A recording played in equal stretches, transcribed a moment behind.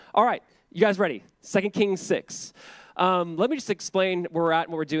All right, you guys ready? 2 Kings 6. Let me just explain where we're at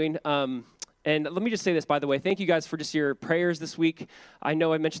and what we're doing. And let me just say this, by the way. Thank you guys for just your prayers this week. I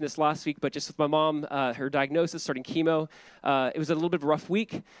know I mentioned this last week, but just with my mom, her diagnosis, starting chemo, it was a little bit of a rough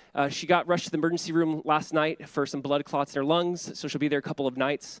week. She got rushed to the emergency room last night for some blood clots in her lungs, so she'll be there a couple of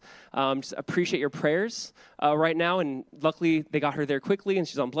nights. Just appreciate your prayers right now, and luckily they got her there quickly, and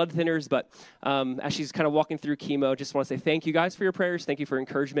she's on blood thinners, but as she's kind of walking through chemo, just want to say thank you guys for your prayers, thank you for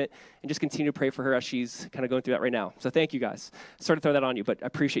encouragement, and just continue to pray for her as she's kind of going through that right now. So thank you guys. Sorry to throw that on you, but I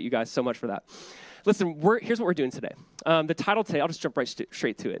appreciate you guys so much for that. Listen, here's what we're doing today. The title today, I'll just jump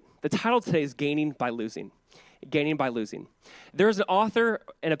straight to it. The title today is Gaining by Losing. Gaining by Losing. There's an author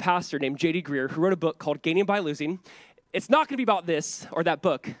and a pastor named J.D. Greear who wrote a book called Gaining by Losing. It's not going to be about this or that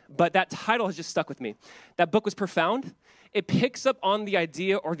book, but that title has just stuck with me. That book was profound. It picks up on the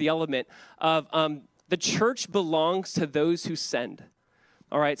idea or the element of the church belongs to those who send.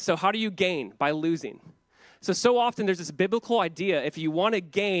 All right, so how do you gain? By losing. So often there's this biblical idea, if you want to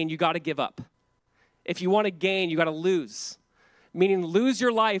gain, you got to give up. If you want to gain, you got to lose. Meaning lose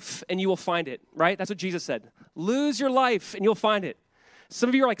your life and you will find it, right? That's what Jesus said. Lose your life and you'll find it. Some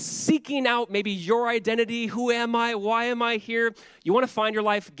of you are like seeking out maybe your identity. Who am I? Why am I here? You want to find your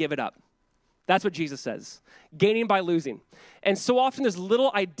life? Give it up. That's what Jesus says. Gaining by losing. And so often there's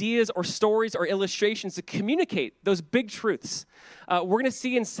little ideas or stories or illustrations to communicate those big truths. We're going to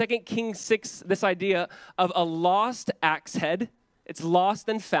see in 2 Kings 6 this idea of a lost axe head. It's lost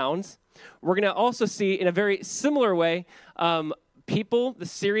and found. We're going to also see in a very similar way people, the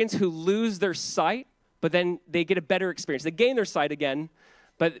Syrians, who lose their sight, but then they get a better experience. They gain their sight again,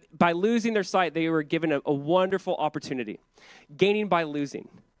 but by losing their sight, they were given a wonderful opportunity. Gaining by losing.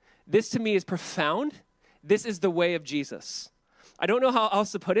 This to me is profound. This is the way of Jesus. I don't know how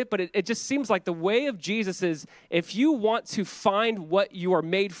else to put it, but it just seems like the way of Jesus is if you want to find what you are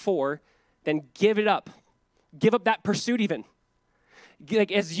made for, then give it up. Give up that pursuit even.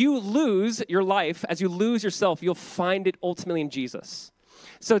 Like as you lose your life, as you lose yourself, you'll find it ultimately in Jesus.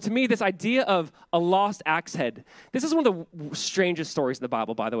 So to me, this idea of a lost axe head, this is one of the strangest stories in the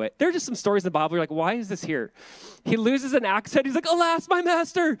Bible, by the way. There are just some stories in the Bible, you're like, why is this here? He loses an axe head. He's like, alas, my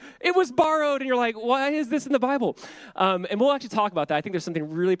master, it was borrowed. And you're like, why is this in the Bible? And we'll actually talk about that. I think there's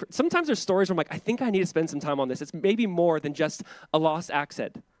something really, sometimes there's stories where I'm like, I think I need to spend some time on this. It's maybe more than just a lost axe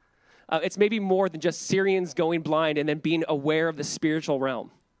head. It's maybe more than just Syrians going blind and then being aware of the spiritual realm.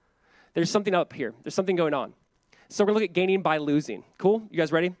 There's something up here. There's something going on. So we're going to look at gaining by losing. Cool? You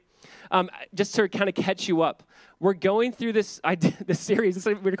guys ready? Just to kind of catch you up. We're going through this series. This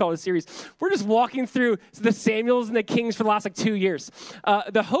is what we call it a series. We're just walking through the Samuels and the Kings for the last 2 years.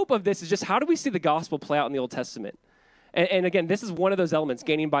 The hope of this is just how do we see the gospel play out in the Old Testament? And again, this is one of those elements,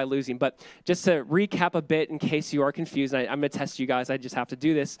 gaining by losing. But just to recap a bit in case you are confused, and I'm going to test you guys, I just have to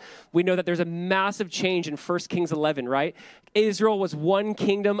do this. We know that there's a massive change in 1 Kings 11, right? Israel was one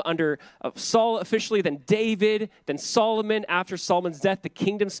kingdom under Saul officially, then David, then Solomon. After Solomon's death, the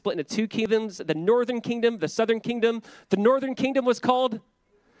kingdom split into two kingdoms, the northern kingdom, the southern kingdom. The northern kingdom was called?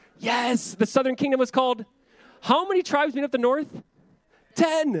 Yes, the southern kingdom was called? How many tribes made up the north?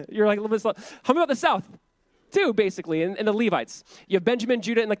 10. You're like a little bit slow. How about the south? 2, basically, and the Levites. You have Benjamin,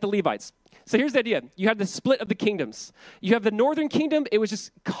 Judah, and the Levites. So here's the idea. You have the split of the kingdoms. You have the northern kingdom. It was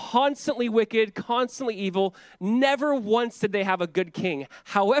just constantly wicked, constantly evil. Never once did they have a good king.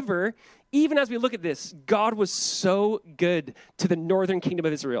 However, even as we look at this, God was so good to the northern kingdom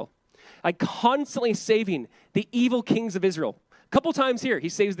of Israel. Like constantly saving the evil kings of Israel. A couple times here, he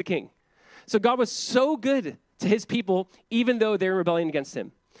saves the king. So God was so good to his people, even though they're in rebellion against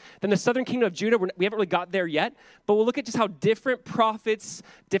him. Then the southern kingdom of Judah, we haven't really got there yet, but we'll look at just how different prophets,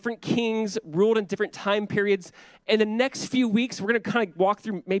 different kings ruled in different time periods. In the next few weeks, we're going to kind of walk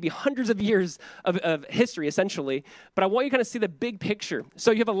through maybe hundreds of years of history, essentially. But I want you to kind of see the big picture.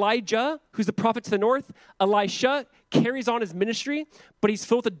 So you have Elijah, who's the prophet to the north. Elisha carries on his ministry, but he's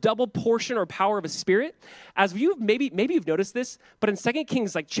filled with a double portion or power of his spirit. As you maybe you've noticed this, but in 2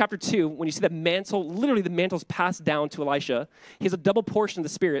 Kings like chapter 2, when you see the mantle, literally the mantle's passed down to Elisha, he has a double portion of the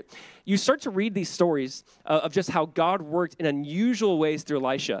spirit. You start to read these stories of just how God worked in unusual ways through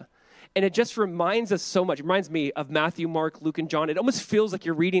Elisha. And it just reminds us so much. It reminds me of Matthew, Mark, Luke, and John. It almost feels like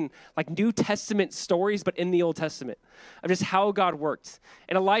you're reading like New Testament stories, but in the Old Testament, of just how God worked.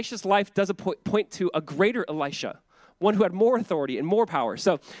 And Elisha's life does point to a greater Elisha, one who had more authority and more power.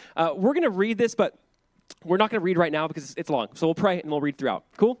 So we're going to read this, but we're not going to read right now because it's long. So we'll pray and we'll read throughout.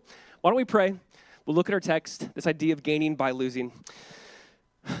 Cool? Why don't we pray? We'll look at our text, this idea of gaining by losing.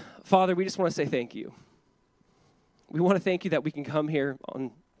 Father, we just want to say thank you. We want to thank you that we can come here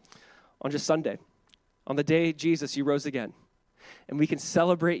on just Sunday, on the day, Jesus, you rose again. and we can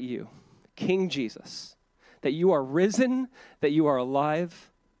celebrate you, King Jesus, that you are risen, that you are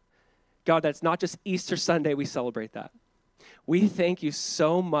alive. God, that's not just Easter Sunday, we celebrate that. We thank you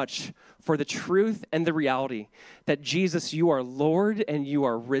so much for the truth and the reality that Jesus, you are Lord and you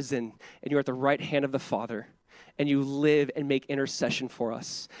are risen and you're at the right hand of the Father and you live and make intercession for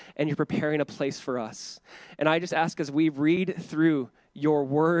us and you're preparing a place for us. And I just ask as we read through your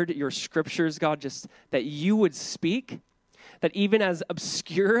word, your scriptures, God, just that you would speak, that even as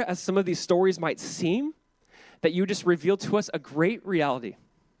obscure as some of these stories might seem, that you just reveal to us a great reality.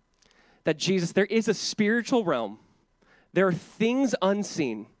 That Jesus, there is a spiritual realm. There are things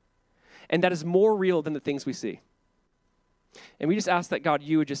unseen, and that is more real than the things we see. And we just ask that, God,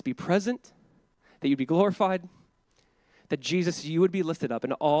 you would just be present, that you'd be glorified, that Jesus, you would be lifted up,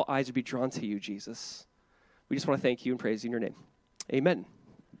 and all eyes would be drawn to you, Jesus. We just want to thank you and praise you in your name. Amen.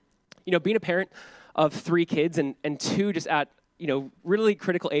 You know, being a parent of 3 kids and 2 just at, really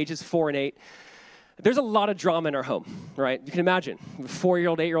critical ages, 4 and 8, there's a lot of drama in our home, right? You can imagine.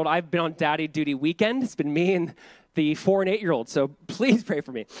 4-year-old, 8-year-old, I've been on daddy duty weekend. It's been me and the 4 and 8-year-old, so please pray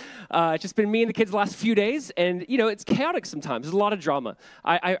for me. It's just been me and the kids the last few days, and, it's chaotic sometimes. There's a lot of drama.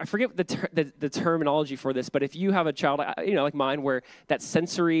 I forget the terminology for this, but if you have a child, like mine, where that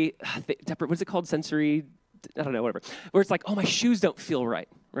sensory, what's it called? Sensory, I don't know, whatever. Where it's like, oh, my shoes don't feel right?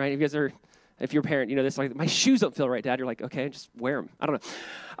 If you're a parent, this, like, my shoes don't feel right, Dad. You're like, okay, just wear them. I don't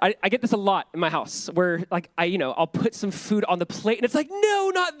know. I get this a lot in my house where, like, I'll put some food on the plate, and it's like,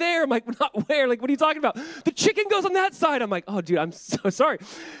 no, not there. I'm like, not where? Like, what are you talking about? The chicken goes on that side. I'm like, oh, dude, I'm so sorry.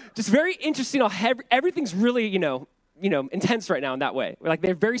 Just very interesting. Everything's really, intense right now in that way. Like,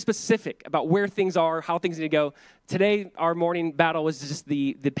 they're very specific about where things are, how things need to go. Today, our morning battle was just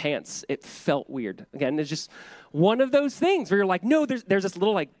the pants. It felt weird. Again, it's just one of those things where you're like, no, there's this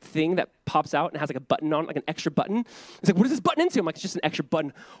little like thing that pops out and has like a button on it, like an extra button. It's like, what is this button into? I'm like, it's just an extra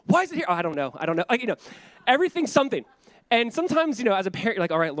button. Why is it here? Oh, I don't know. Like, everything's something. And sometimes, as a parent, you're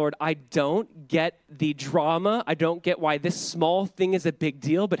like, all right, Lord, I don't get the drama. I don't get why this small thing is a big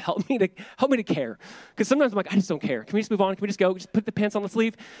deal, but help me to care. Because sometimes I'm like, I just don't care. Can we just move on? Can we just go? Just put the pants on, let's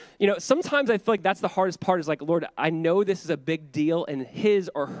leave. Sometimes I feel like that's the hardest part is like, Lord, I know this is a big deal in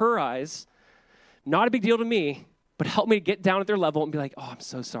his or her eyes. Not a big deal to me, but help me to get down at their level and be like, oh, I'm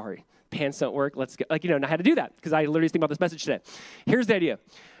so sorry. Pants don't work. Let's go. And I had to do that because I literally think about this message today. Here's the idea.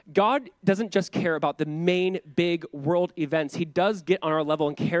 God doesn't just care about the main big world events. He does get on our level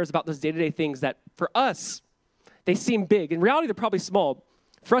and cares about those day-to-day things that for us, they seem big. In reality, they're probably small.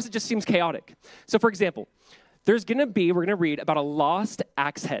 For us, it just seems chaotic. So for example, we're going to read about a lost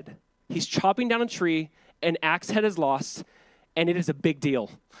axe head. He's chopping down a tree, an axe head is lost, and it is a big deal.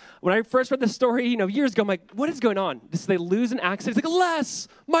 When I first read this story, years ago, I'm like, what is going on? They lose an axe head. It's like, alas,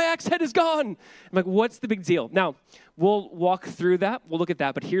 my axe head is gone. I'm like, what's the big deal? Now, we'll walk through that. We'll look at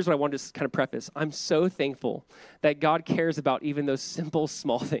that. But here's what I wanted to kind of preface. I'm so thankful that God cares about even those simple,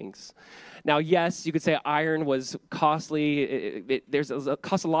 small things. Now, yes, you could say iron was costly. It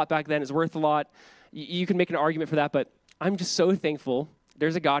cost a lot back then. It's worth a lot. You can make an argument for that. But I'm just so thankful.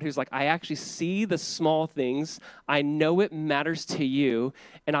 There's a God who's like, I actually see the small things. I know it matters to you,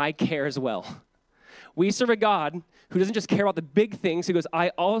 and I care as well. We serve a God who doesn't just care about the big things. He goes, I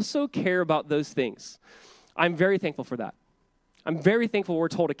also care about those things. I'm very thankful for that. I'm very thankful we're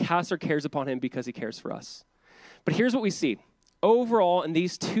told to cast our cares upon him because he cares for us. But here's what we see. Overall, in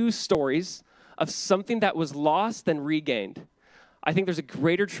these 2 stories of something that was lost and regained, I think there's a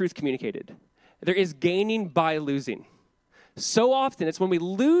greater truth communicated. There is gaining by losing. So often, it's when we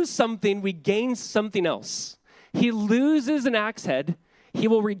lose something, we gain something else. He loses an axe head. He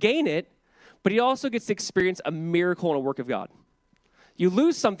will regain it, but he also gets to experience a miracle and a work of God. You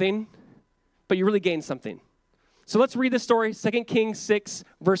lose something, but you really gain something. So let's read this story, 2 Kings 6,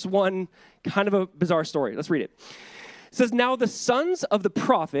 verse 1, kind of a bizarre story. Let's read it. It says, now the sons of the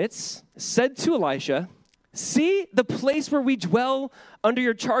prophets said to Elisha, see, the place where we dwell under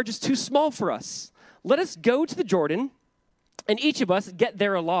your charge is too small for us. Let us go to the Jordan, and each of us get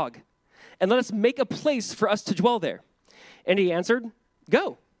there a log, and let us make a place for us to dwell there. And he answered,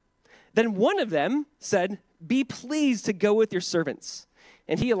 go. Then one of them said, be pleased to go with your servants.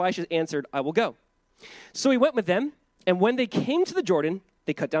 And he, Elisha, answered, I will go. So he went with them, and when they came to the Jordan,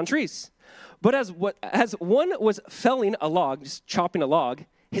 they cut down trees. But as one was felling a log, just chopping a log,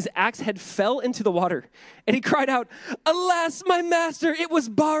 his axe head fell into the water, and he cried out, alas, my master, it was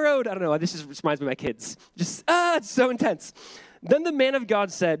borrowed. I don't know, this just reminds me of my kids. It's so intense. Then the man of God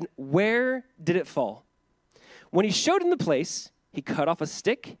said, where did it fall? When he showed him the place, he cut off a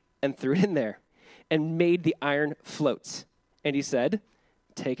stick and threw it in there and made the iron float. And he said,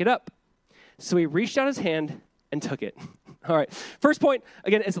 take it up. So he reached out his hand and took it. All right. First point,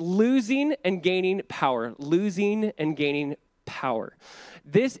 again, is losing and gaining power. Losing and gaining power.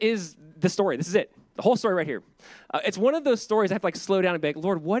 This is the story. This is it. The whole story right here. It's one of those stories I have to slow down and be like,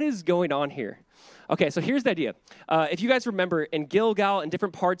 Lord, what is going on here? Okay, so here's the idea. If you guys remember, in Gilgal and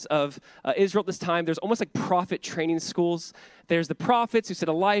different parts of Israel at this time, there's almost like prophet training schools. There's the prophets who said,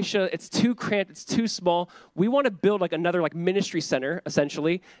 Elisha, it's too cramped, it's too small. We want to build another ministry center,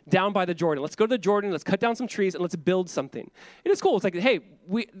 essentially, down by the Jordan. Let's go to the Jordan, let's cut down some trees, and let's build something. And it's cool. It's like, hey,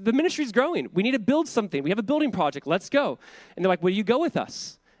 the ministry's growing. We need to build something. We have a building project. Let's go. And they're like, will you go with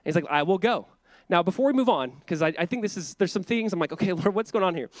us? And he's like, I will go. Now, before we move on, because I think there's some things, I'm like, okay, Lord, what's going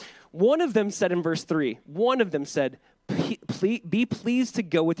on here? One of them said in verse 3, one of them said, be pleased to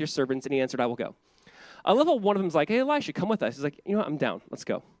go with your servants, and he answered, I will go. I love how one of them's like, hey, Elisha, come with us. He's like, you know what, I'm down, let's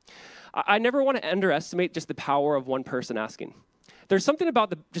go. I never want to underestimate just the power of one person asking. There's something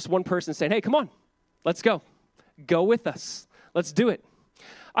about just one person saying, hey, come on, let's go. Go with us. Let's do it.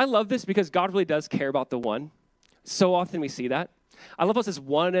 I love this because God really does care about the one. So often we see that. I love how it says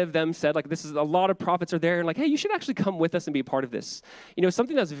one of them said, this is a lot of prophets are there, and hey, you should actually come with us and be a part of this.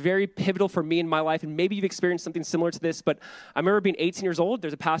 Something that's very pivotal for me in my life, and maybe you've experienced something similar to this, but I remember being 18 years old.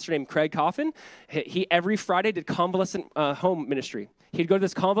 There's a pastor named Craig Coffin. He every Friday did convalescent home ministry. He'd go to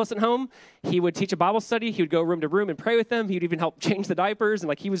this convalescent home. He would teach a Bible study. He would go room to room and pray with them. He would even help change the diapers,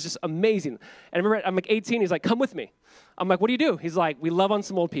 and he was just amazing. And I remember I'm 18. He's like, come with me. I'm like, what do you do? He's like, we love on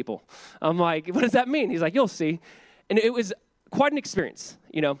some old people. I'm like, what does that mean? He's like, you'll see. And it was quite an experience,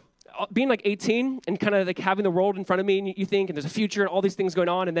 being 18 and kind of having the world in front of me, and you think, and there's a future and all these things going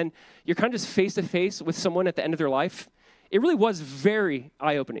on, and then you're kind of just face to face with someone at the end of their life. It really was very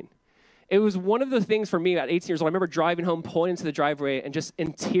eye-opening. It was one of the things for me at 18 years old. I remember driving home, pulling into the driveway, and just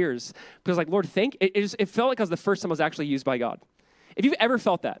in tears, because Lord, it felt like it was the first time I was actually used by God. If you've ever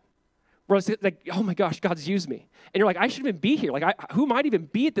felt that, where it's like, oh my gosh, God's used me, and you're like, I shouldn't even be here. Who might even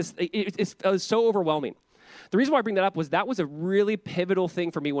be at this? It was so overwhelming. The reason why I bring that up was that was a really pivotal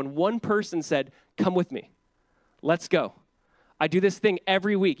thing for me when one person said, come with me. Let's go. I do this thing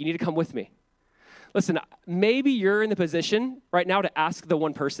every week. You need to come with me. Listen, maybe you're in the position right now to ask the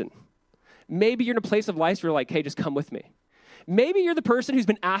one person. Maybe you're in a place of life where you're like, hey, just come with me. Maybe you're the person who's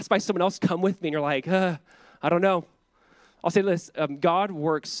been asked by someone else, come with me, and you're like, I don't know. I'll say this, God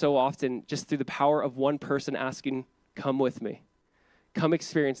works so often just through the power of one person asking, come with me. Come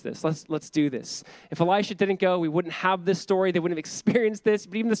experience this. Let's do this. If Elisha didn't go, we wouldn't have this story. They wouldn't have experienced this.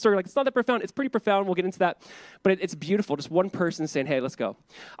 But even the story, it's not that profound. It's pretty profound. We'll get into that. But it's beautiful. Just one person saying, hey, let's go.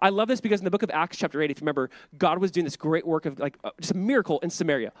 I love this because in the book of Acts chapter 8, if you remember, God was doing this great work of just a miracle in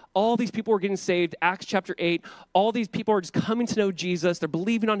Samaria. All these people were getting saved. Acts chapter 8, all these people are just coming to know Jesus. They're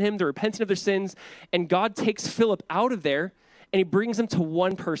believing on him. They're repenting of their sins. And God takes Philip out of there and he brings him to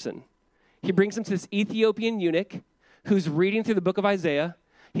one person. He brings him to this Ethiopian eunuch who's reading through the book of Isaiah.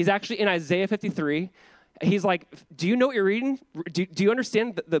 He's actually in Isaiah 53. He's like, do you know what you're reading? Do you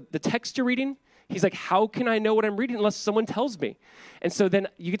understand the text you're reading? He's like, how can I know what I'm reading unless someone tells me? And so then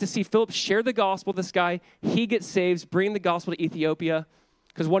you get to see Philip share the gospel with this guy. He gets saved, bring the gospel to Ethiopia,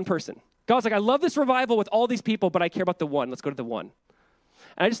 because one person. God's like, I love this revival with all these people, but I care about the one. Let's go to the one.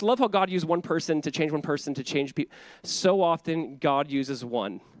 And I just love how God used one person to change people. So often, God uses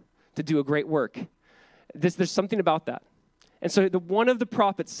one to do a great work. There's something about that. And so one of the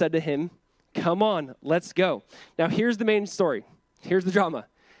prophets said to him, come on, let's go. Now, here's the main story. Here's the drama.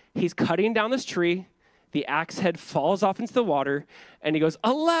 He's cutting down this tree. The axe head falls off into the water, and he goes,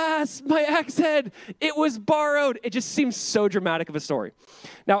 alas, my axe head, it was borrowed. It just seems so dramatic of a story.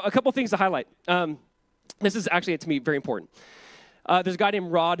 Now, a couple things to highlight. This is actually, to me, very important. There's a guy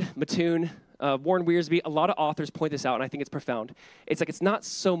named Rod Mattoon, Warren Wiersbe. A lot of authors point this out, and I think it's profound. It's not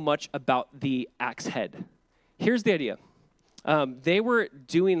so much about the axe head. Here's the idea. They were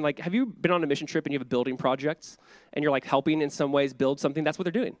doing, have you been on a mission trip and you have a building project, and you're helping in some ways build something? That's what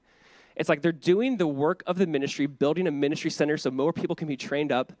they're doing. It's they're doing the work of the ministry, building a ministry center so more people can be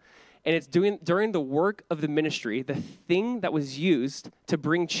trained up. And it's during the work of the ministry, the thing that was used to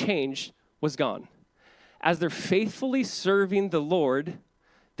bring change was gone. As they're faithfully serving the Lord,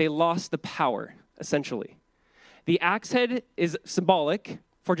 they lost the power, essentially. The axe head is symbolic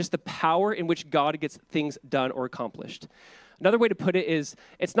for just the power in which God gets things done or accomplished. Another way to put it is,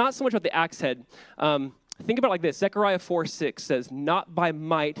 it's not so much about the axe head. Think about it like this. Zechariah 4:6 says, not by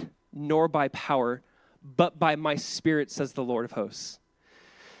might nor by power, but by my spirit, says the Lord of hosts.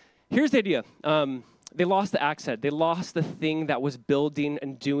 Here's the idea. They lost the axe head. They lost the thing that was building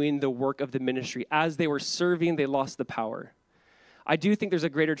and doing the work of the ministry. As they were serving, they lost the power. I do think there's a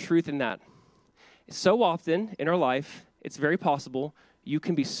greater truth in that. So often in our life, it's very possible you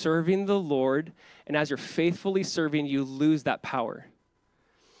can be serving the Lord, and as you're faithfully serving, you lose that power.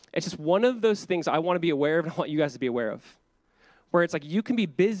 It's just one of those things I want to be aware of and I want you guys to be aware of, where it's like you can be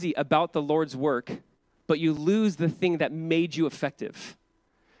busy about the Lord's work, but you lose the thing that made you effective.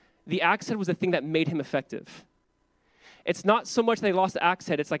 The axe head was the thing that made him effective. It's not so much they lost the axe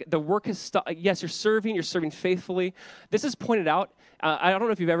head. It's like the work has stopped. Yes, you're serving faithfully. This is pointed out. I don't know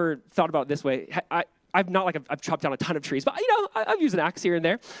if you've ever thought about it this way. I've chopped down a ton of trees, but I've used an axe here and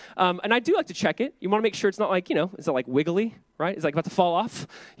there. And I do like to check it. You want to make sure it's not like, is it like wiggly, right? It's like about to fall off.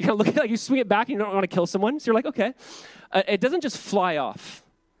 You kind of look at it like you swing it back and you don't want to kill someone. So you're like, okay. It doesn't just fly off.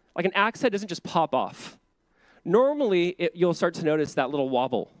 Like an axe head doesn't just pop off. Normally, you'll start to notice that little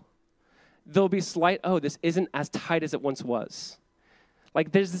wobble. There'll be slight, this isn't as tight as it once was.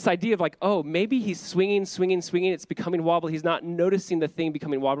 Like there's this idea of like, maybe he's swinging, it's becoming wobbly. He's not noticing the thing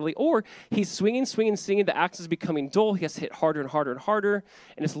becoming wobbly. Or he's swinging, the axe is becoming dull. He has to hit harder and harder and harder,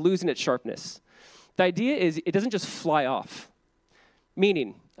 and it's losing its sharpness. The idea is it doesn't just fly off.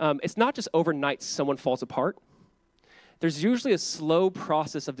 Meaning, it's not just overnight someone falls apart. There's usually a slow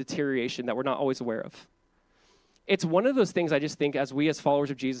process of deterioration that we're not always aware of. It's one of those things I just think as followers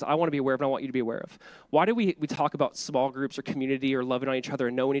of Jesus, I want to be aware of and I want you to be aware of. Why do we talk about small groups or community or loving on each other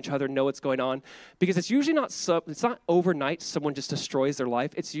and knowing each other, know what's going on? Because it's usually it's not overnight someone just destroys their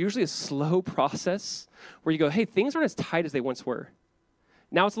life. It's usually a slow process where you go, hey, things aren't as tight as they once were.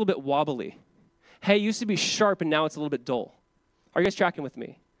 Now it's a little bit wobbly. Hey, it used to be sharp and now it's a little bit dull. Are you guys tracking with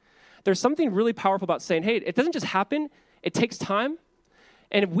me? There's something really powerful about saying, hey, it doesn't just happen. It takes time.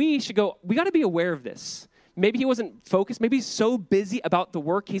 And we got to be aware of this. Maybe he wasn't focused. Maybe he's so busy about the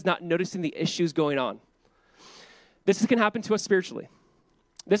work, he's not noticing the issues going on. This can happen to us spiritually.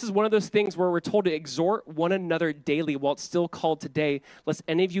 This is one of those things where we're told to exhort one another daily while it's still called today, lest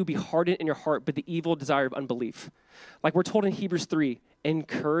any of you be hardened in your heart by the evil desire of unbelief. Like we're told in Hebrews 3,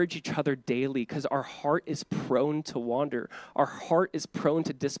 encourage each other daily because our heart is prone to wander. Our heart is prone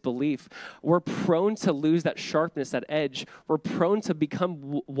to disbelief. We're prone to lose that sharpness, that edge. We're prone to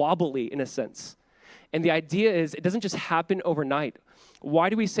become wobbly in a sense. And the idea is it doesn't just happen overnight. Why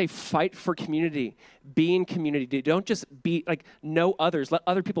do we say fight for community? Be in community. Don't just be like know others. Let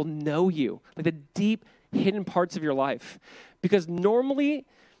other people know you. Like the deep hidden parts of your life. Because normally,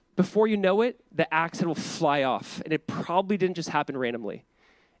 before you know it, the axe head will fly off. And it probably didn't just happen randomly.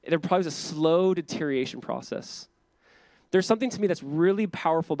 There probably was a slow deterioration process. There's something to me that's really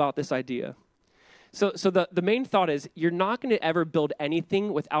powerful about this idea. So the main thought is you're not going to ever build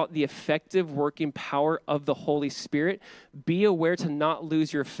anything without the effective working power of the Holy Spirit. Be aware to not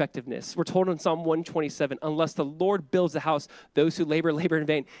lose your effectiveness. We're told in Psalm 127, unless the Lord builds the house, those who labor in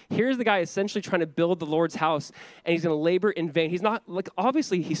vain. Here's the guy essentially trying to build the Lord's house, and he's going to labor in vain. He's not, like,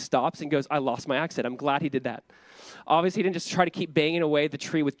 obviously he stops and goes, I lost my axe head. I'm glad he did that. Obviously he didn't just try to keep banging away the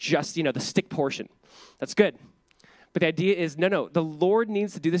tree with just, the stick portion. That's good. But the idea is, no, the Lord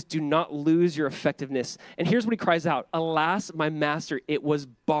needs to do this. Do not lose your effectiveness. And here's what he cries out. Alas, my master, it was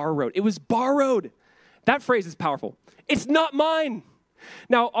borrowed. It was borrowed. That phrase is powerful. It's not mine.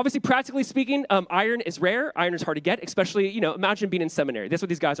 Now, obviously, practically speaking, iron is rare. Iron is hard to get, especially, imagine being in seminary. That's what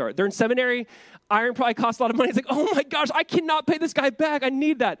these guys are. They're in seminary. Iron probably costs a lot of money. It's like, oh my gosh, I cannot pay this guy back. I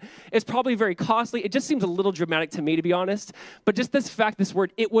need that. It's probably very costly. It just seems a little dramatic to me, to be honest. But just this fact, this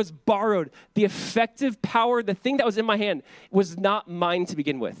word, it was borrowed. The effective power, the thing that was in my hand, was not mine to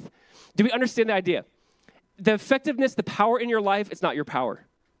begin with. Do we understand the idea? The effectiveness, the power in your life, it's not your power.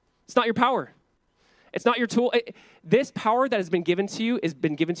 It's not your power. It's not your tool. This power that has been given to you has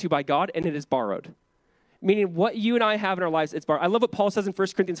been given to you by God, and it is borrowed. Meaning what you and I have in our lives, it's borrowed. I love what Paul says in 1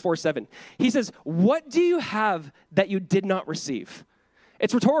 Corinthians 4:7. He says, what do you have that you did not receive?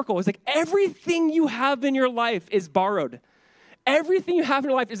 It's rhetorical. It's like everything you have in your life is borrowed. Everything you have in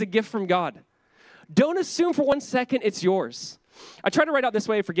your life is a gift from God. Don't assume for 1 second it's yours. I try to write out this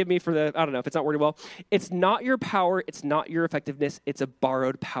way, forgive me for I don't know if it's not worded well. It's not your power, it's not your effectiveness, it's a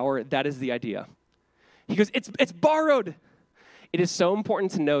borrowed power. That is the idea. He goes, it's borrowed. It is so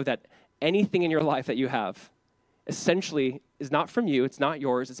important to know that anything in your life that you have essentially is not from you, it's not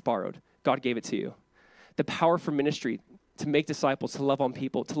yours, it's borrowed. God gave it to you. The power for ministry, to make disciples, to love on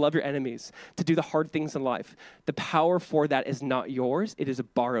people, to love your enemies, to do the hard things in life. The power for that is not yours, it is a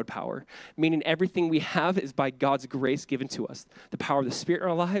borrowed power. Meaning everything we have is by God's grace given to us. The power of the Spirit in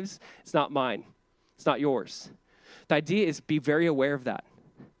our lives, it's not mine, it's not yours. The idea is be very aware of that.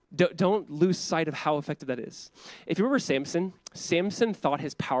 Don't lose sight of how effective that is. If you remember Samson thought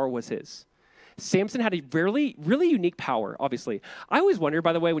his power was his. Samson had a really, really unique power, obviously. I always wonder,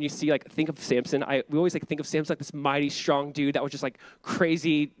 by the way, when you see, think of Samson, we always think of Samson like this mighty, strong dude that was just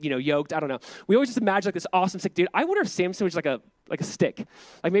crazy, yoked. I don't know. We always just imagine this awesome, sick dude. I wonder if Samson was like a stick.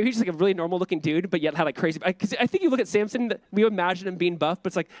 Maybe he's just a really normal looking dude, but yet had crazy, because I think you look at Samson, we imagine him being buff,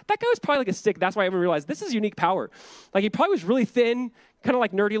 but it's that guy was probably like a stick. That's why I everyone realized this is unique power. He probably was really thin, kind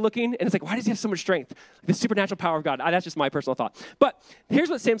of nerdy looking, and it's why does he have so much strength? The supernatural power of God. That's just my personal thought. But here's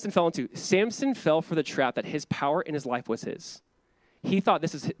what Samson fell into. Samson fell for the trap that his power in his life was his. He thought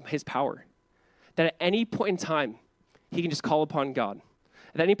this is his power. That at any point in time, he can just call upon God.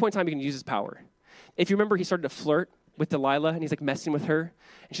 At any point in time, he can use his power. If you remember, he started to flirt with Delilah, and he's messing with her.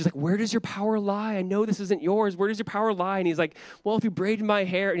 And she's where does your power lie? I know this isn't yours. Where does your power lie? And he's well, if you braided my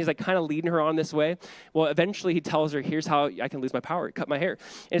hair, and he's kind of leading her on this way. Well, eventually he tells her, here's how I can lose my power. Cut my hair.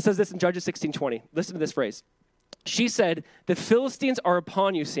 And it says this in Judges 16:20. Listen to this phrase. She said, the Philistines are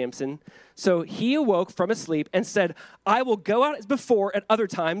upon you, Samson. So he awoke from his sleep and said, I will go out as before at other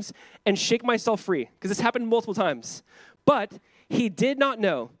times and shake myself free. Because this happened multiple times. But he did not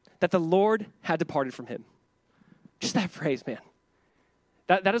know that the Lord had departed from him. Just that phrase, man.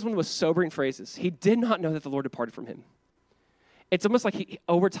 That is one of the most sobering phrases. He did not know that the Lord departed from him. It's almost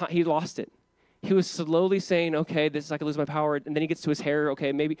over time, he lost it. He was slowly saying, okay, this is I can lose my power. And then he gets to his hair,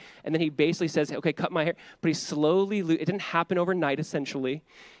 okay, maybe. And then he basically says, okay, cut my hair. But he slowly, it didn't happen overnight, essentially.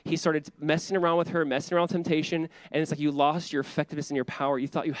 He started messing around with her, messing around with temptation. And it's you lost your effectiveness and your power. You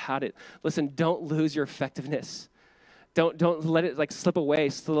thought you had it. Listen, don't lose your effectiveness. Don't let it slip away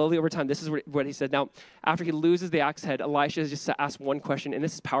slowly over time. This is what he said. Now, after he loses the axe head, Elisha just asked one question, and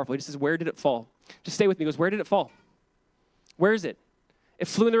this is powerful. He just says, where did it fall? Just stay with me. He goes, where did it fall? Where is it? It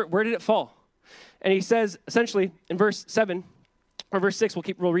flew in the, where did it fall? And he says, essentially, in verse 7, or verse 6,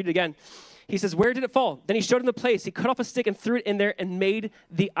 we'll read it again. He says, where did it fall? Then he showed him the place. He cut off a stick and threw it in there and made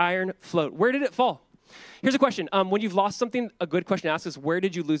the iron float. Where did it fall? Here's a question. When you've lost something, a good question to ask is, where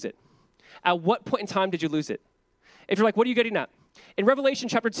did you lose it? At what point in time did you lose it? If you're what are you getting at? In Revelation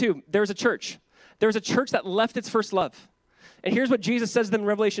chapter 2, there's a church. There's a church that left its first love. And here's what Jesus says to them in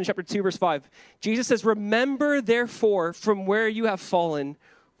Revelation chapter 2, verse 5. Jesus says, remember, therefore, from where you have fallen,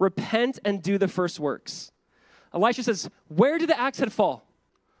 repent and do the first works. Elisha says, where did the axe head fall?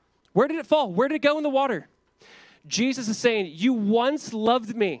 Where did it fall? Where did it go in the water? Jesus is saying, you once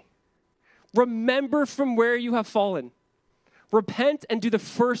loved me. Remember from where you have fallen. Repent and do the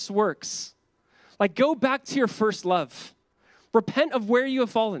first works. Go back to your first love. Repent of where you have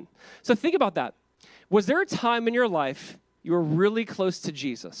fallen. So think about that. Was there a time in your life you were really close to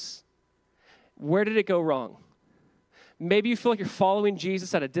Jesus? Where did it go wrong? Maybe you feel you're following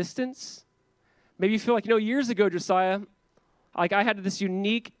Jesus at a distance. Maybe you feel years ago, Josiah, I had this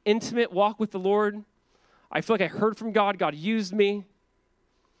unique, intimate walk with the Lord. I feel I heard from God. God used me.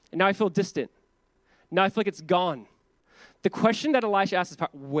 And now I feel distant. Now I feel it's gone. The question that Elisha asked is,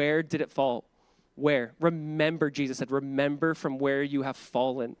 where did it fall? Where? Remember, Jesus said, remember from where you have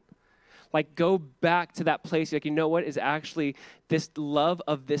fallen. Go back to that place. You know what is actually this love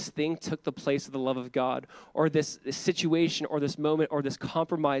of this thing took the place of the love of God, or this situation, or this moment, or this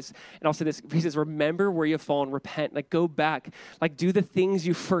compromise. And I'll say this, he says, remember where you have fallen, repent, go back, do the things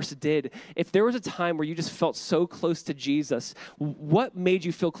you first did. If there was a time where you just felt so close to Jesus, what made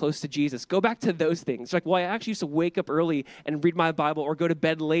you feel close to Jesus? Go back to those things. Well, I actually used to wake up early and read my Bible, or go to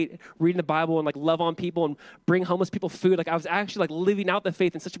bed late, reading the Bible, and love on people and bring homeless people food. I was actually living out the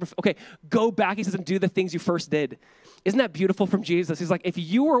faith in such a, okay, go back, he says, and do the things you first did. Isn't that beautiful from Jesus? He's if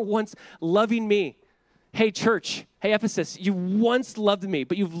you were once loving me, hey church, hey Ephesus, you once loved me,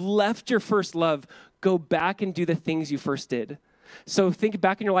 but you've left your first love, go back and do the things you first did. So think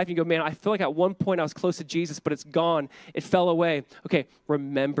back in your life and you go, man, I feel at one point I was close to Jesus, but it's gone. It fell away. Okay,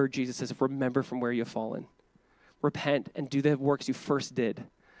 remember, Jesus says, remember from where you've fallen. Repent and do the works you first did.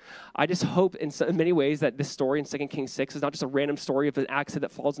 I just hope in many ways that this story in 2 Kings 6 is not just a random story of an axe that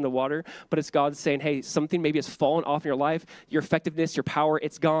falls in the water, but it's God saying, hey, something maybe has fallen off in your life, your effectiveness, your power,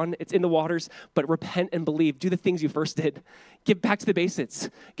 it's gone, it's in the waters, but repent and believe. Do the things you first did. Get back to the basics.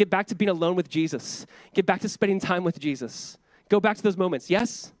 Get back to being alone with Jesus. Get back to spending time with Jesus. Go back to those moments,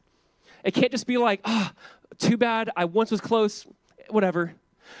 yes? It can't just be too bad, I once was close, whatever.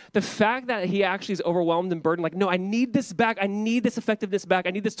 The fact that he actually is overwhelmed and burdened, no, I need this back. I need this effectiveness back. I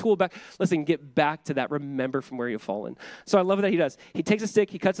need this tool back. Listen, get back to that. Remember from where you've fallen. So I love that he does. He takes a stick,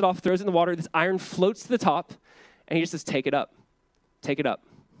 he cuts it off, throws it in the water. This iron floats to the top, and he just says, take it up. Take it up.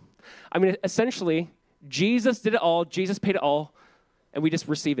 I mean, essentially, Jesus did it all. Jesus paid it all, and we just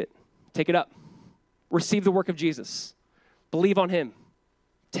receive it. Take it up. Receive the work of Jesus. Believe on him.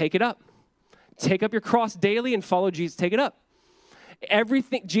 Take it up. Take up your cross daily and follow Jesus. Take it up.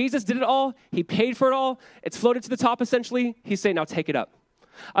 Everything, Jesus did it all. He paid for it all. It's floated to the top, essentially. He's saying, now take it up.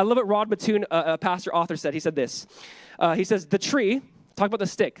 I love what Rod Mattoon, a pastor author, said. He said this. He says, the tree, talk about the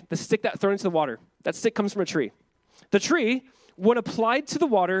stick that thrown into the water. That stick comes from a tree. The tree, when applied to the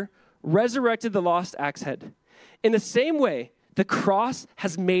water, resurrected the lost axe head. In the same way, the cross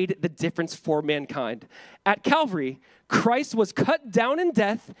has made the difference for mankind. At Calvary, Christ was cut down in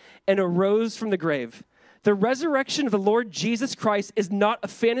death and arose from the grave. The resurrection of the Lord Jesus Christ is not a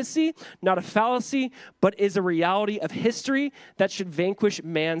fantasy, not a fallacy, but is a reality of history that should vanquish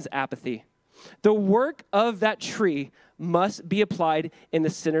man's apathy. The work of that tree must be applied in the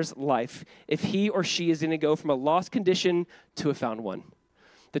sinner's life if he or she is going to go from a lost condition to a found one.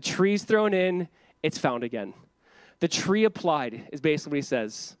 The tree's thrown in, it's found again. The tree applied is basically what he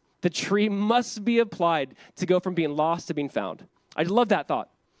says. The tree must be applied to go from being lost to being found. I love that thought.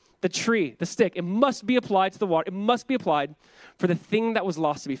 The tree, the stick, it must be applied to the water. It must be applied for the thing that was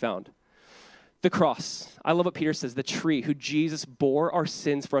lost to be found. The cross. I love what Peter says. The tree, who Jesus bore our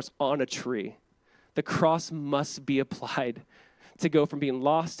sins for us on a tree. The cross must be applied to go from being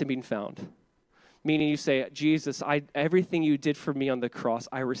lost to being found. Meaning you say, Jesus, everything you did for me on the cross,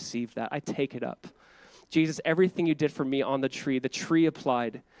 I received that. I take it up. Jesus, everything you did for me on the tree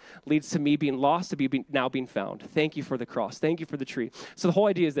applied, leads to me being lost to now being found. Thank you for the cross. Thank you for the tree. So the whole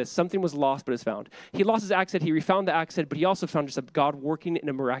idea is this. Something was lost but is found. He lost his axe head. He refound the axe head, but he also found just a God working in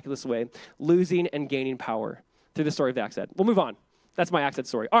a miraculous way, losing and gaining power through the story of the axe head. We'll move on. That's my axe head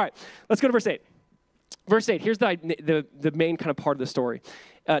story. All right, let's go to verse 8. Verse 8, here's the main kind of part of the story.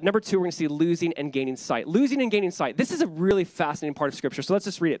 Number 2, we're going to see losing and gaining sight. Losing and gaining sight. This is a really fascinating part of Scripture, so let's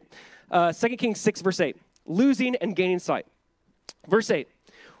just read it. 2 Kings 6, verse 8. Losing and gaining sight. Verse 8.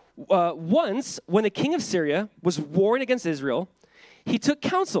 Once, when the king of Syria was warring against Israel, he took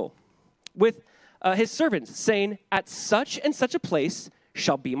counsel with his servants, saying, at such and such a place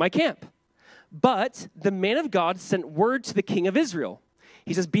shall be my camp. But the man of God sent word to the king of Israel.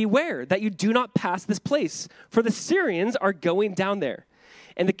 He says, beware that you do not pass this place, for the Syrians are going down there.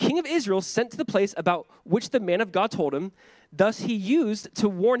 And the king of Israel sent to the place about which the man of God told him. Thus he used to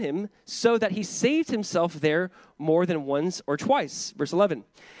warn him, so that he saved himself there more than once or twice. Verse 11.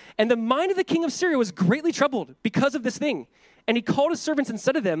 And the mind of the king of Syria was greatly troubled because of this thing. And he called his servants and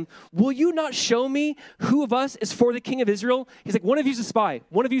said to them, will you not show me who of us is for the king of Israel? He's like, one of you is a spy.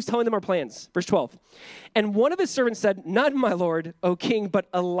 One of you is telling them our plans. Verse 12. And one of his servants said, not my lord, O king, but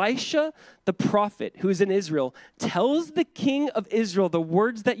Elisha the prophet, who is in Israel, tells the king of Israel the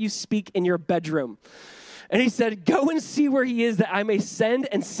words that you speak in your bedroom. And he said, go and see where he is, that I may send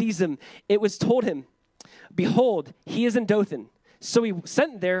and seize him. It was told him, behold, he is in Dothan. So he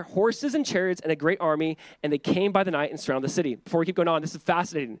sent there horses and chariots and a great army, and they came by the night and surrounded the city. Before we keep going on, this is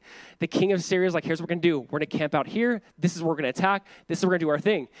fascinating. The king of Syria is like, here's what we're going to do. We're going to camp out here. This is where we're going to attack. This is where we're going to do our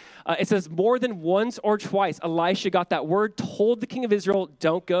thing. It says more than once or twice, Elisha got that word, told the king of Israel,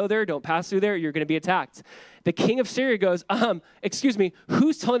 don't go there, don't pass through there, you're going to be attacked. The king of Syria goes, excuse me,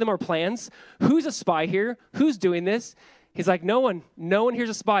 who's telling them our plans? Who's a spy here? Who's doing this? He's like, no one here's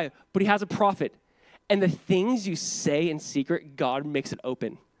a spy, but he has a prophet. And the things you say in secret, God makes it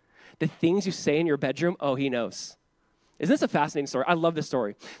open. The things you say in your bedroom, oh, he knows. Isn't this a fascinating story? I love this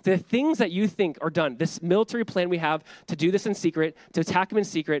story. The things that you think are done, this military plan we have to do this in secret, to attack him in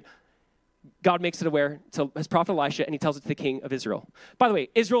secret, God makes it aware to his prophet Elisha, and he tells it to the king of Israel. By the way,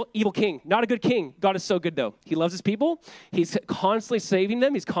 Israel, evil king, not a good king. God is so good, though. He loves his people. He's constantly saving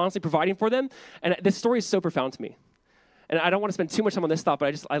them. He's constantly providing for them. And this story is so profound to me. And I don't want to spend too much time on this thought,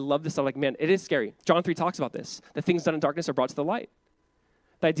 but I love this. I'm like, man, it is scary. John 3 talks about this. The things done in darkness are brought to the light.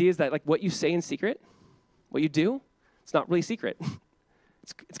 The idea is that like what you say in secret, what you do, it's not really secret.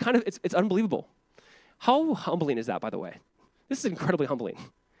 It's unbelievable. How humbling is that, by the way? This is incredibly humbling.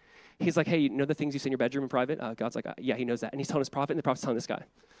 He's like, hey, you know the things you say in your bedroom in private? God's like, yeah, he knows that. And he's telling his prophet, and the prophet's telling this guy.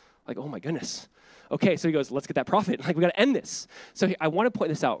 Like, oh my goodness. Okay, so he goes, let's get that prophet. Like, we got to end this. So I want to point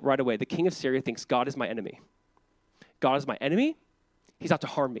this out right away. The king of Syria thinks God is my enemy. God is my enemy. He's out to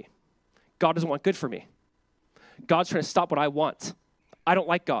harm me. God doesn't want good for me. God's trying to stop what I want. I don't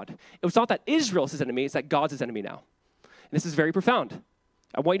like God. It's not that Israel's his enemy, it's that God's his enemy now. And this is very profound.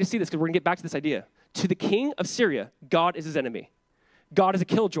 I want you to see this because we're going to get back to this idea. To the king of Syria, God is his enemy. God is a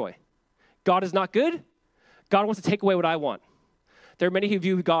killjoy. God is not good. God wants to take away what I want. There are many who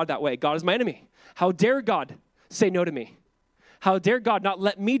view God that way. God is my enemy. How dare God say no to me? How dare God not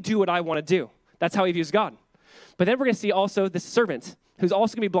let me do what I want to do? That's how he views God. But then we're going to see also this servant who's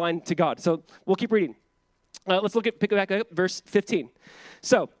also going to be blind to God. So we'll keep reading. Let's pick it back up, verse 15.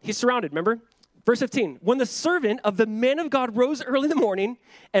 So he's surrounded, remember? Verse 15. When the servant of the man of God rose early in the morning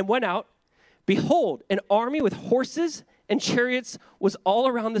and went out, behold, an army with horses and chariots was all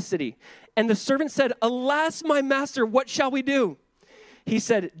around the city. And the servant said, "Alas, my master, what shall we do?" He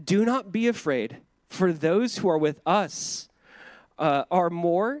said, "Do not be afraid, for those who are with us are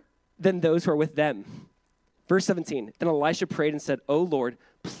more than those who are with them." Verse 17, then Elisha prayed and said, "O Lord,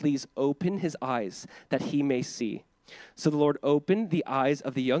 please open his eyes that he may see." So the Lord opened the eyes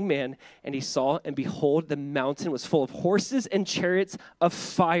of the young man, and he saw, and behold, the mountain was full of horses and chariots of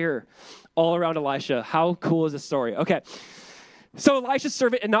fire all around Elisha. How cool is this story? Okay. So Elisha's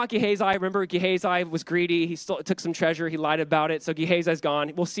servant, and not Gehazi. Remember, Gehazi was greedy. He took some treasure. He lied about it. So Gehazi's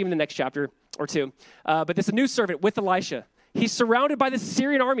gone. We'll see him in the next chapter or two. But there's a new servant with Elisha. He's surrounded by the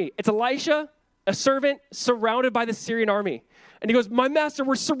Syrian army. It's Elisha, a servant, surrounded by the Syrian army. And he goes, "My master,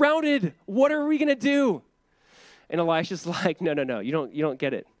 we're surrounded. What are we going to do?" And Elisha's like, no, you don't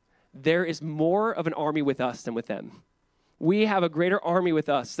get it. There is more of an army with us than with them. We have a greater army with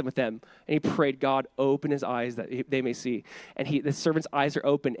us than with them. And he prayed, "God, open his eyes that they may see." And the servant's eyes are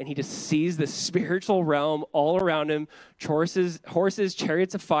open, and he just sees the spiritual realm all around him, horses,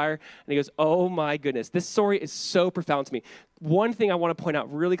 chariots of fire. And he goes, "Oh my goodness, this story is so profound to me." One thing I want to point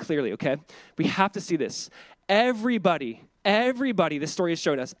out really clearly, okay? We have to see this. Everybody, this story has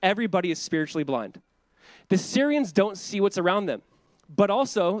shown us, everybody is spiritually blind. The Syrians don't see what's around them, but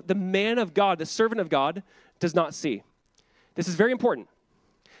also the man of God, the servant of God, does not see. This is very important.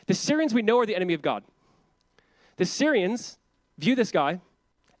 The Syrians we know are the enemy of God. The Syrians view this guy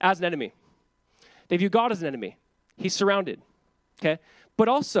as an enemy. They view God as an enemy. He's surrounded, okay? But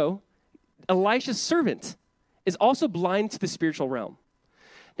also, Elisha's servant is also blind to the spiritual realm.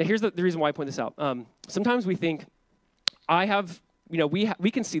 Now, here's the reason why I point this out. Sometimes we think,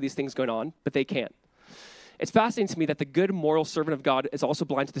 we can see these things going on, but they can't. It's fascinating to me that the good moral servant of God is also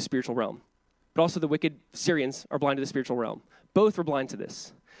blind to the spiritual realm. But also the wicked Syrians are blind to the spiritual realm. Both were blind to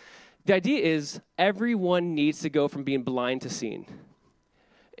this. The idea is everyone needs to go from being blind to seeing.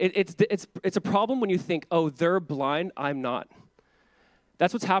 It's a problem when you think, "Oh, they're blind, I'm not."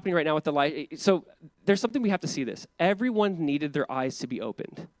 That's what's happening right now with the light. So there's something we have to see this. Everyone needed their eyes to be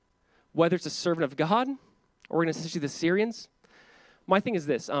opened. Whether it's a servant of God, or we're going to see the Syrians. My thing is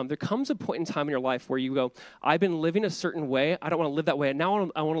this. There comes a point in time in your life where you go, "I've been living a certain way. I don't want to live that way. And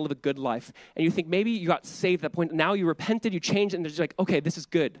now I want to live a good life." And you think maybe you got saved at that point. Now you repented, you changed, and they're just like, "Okay, this is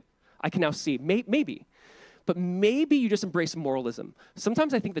good. I can now see." Maybe. But maybe you just embrace moralism.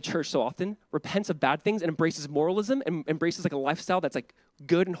 Sometimes I think the church so often repents of bad things and embraces moralism and embraces like a lifestyle that's like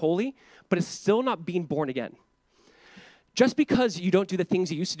good and holy, but it's still not being born again. Just because you don't do the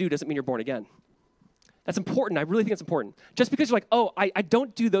things you used to do doesn't mean you're born again. That's important. I really think it's important. Just because you're like, "Oh, I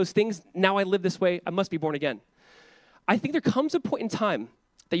don't do those things, now I live this way, I must be born again." I think there comes a point in time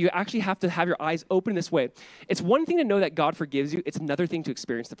that you actually have to have your eyes open this way. It's one thing to know that God forgives you. It's another thing to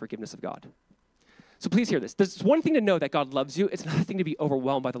experience the forgiveness of God. So please hear this. There's one thing to know that God loves you. It's another thing to be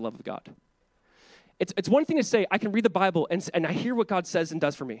overwhelmed by the love of God. It's one thing to say, "I can read the Bible and I hear what God says and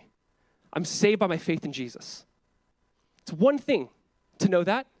does for me. I'm saved by my faith in Jesus." It's one thing to know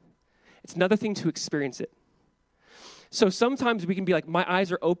that. It's another thing to experience it. So sometimes we can be like, "My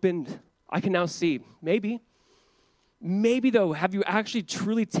eyes are opened. I can now see." Maybe. Maybe, though, have you actually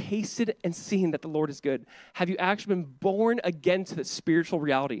truly tasted and seen that the Lord is good? Have you actually been born again to the spiritual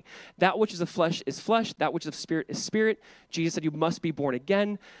reality? That which is of flesh is flesh. That which is of spirit is spirit. Jesus said you must be born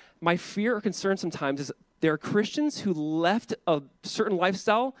again. My fear or concern sometimes is there are Christians who left a certain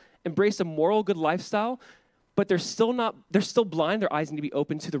lifestyle, embraced a moral good lifestyle, but they're still blind. Their eyes need to be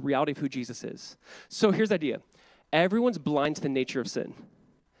open to the reality of who Jesus is. So here's the idea. Everyone's blind to the nature of sin.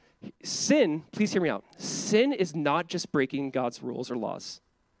 Sin, please hear me out. Sin is not just breaking God's rules or laws.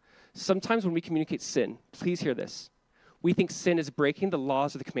 Sometimes when we communicate sin, please hear this. We think sin is breaking the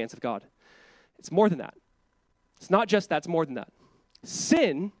laws or the commands of God. It's more than that. It's not just that, it's more than that.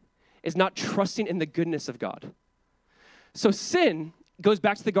 Sin is not trusting in the goodness of God. So sin goes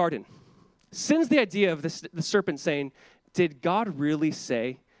back to the garden. Sin's the idea of the serpent saying, "Did God really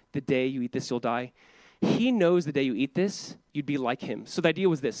say the day you eat this, you'll die?" He knows the day you eat this, you'd be like him. So the idea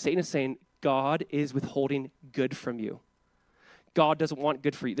was this. Satan is saying, God is withholding good from you. God doesn't want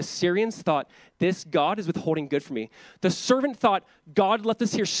good for you. The Syrians thought, this God is withholding good from me. The servant thought, God left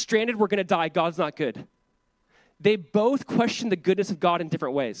us here stranded, we're going to die, God's not good. They both questioned the goodness of God in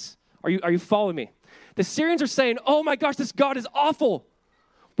different ways. Are you following me? The Syrians are saying, "Oh my gosh, this God is awful.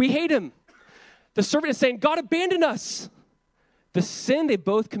 We hate him." The servant is saying, "God abandoned us." The sin they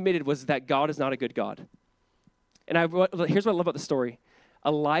both committed was that God is not a good God. And here's what I love about the story.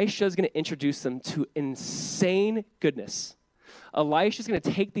 Elisha is going to introduce them to insane goodness. Elisha is going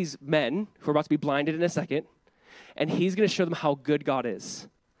to take these men who are about to be blinded in a second, and he's going to show them how good God is.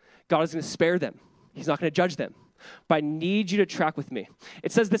 God is going to spare them. He's not going to judge them. but I need you to track with me.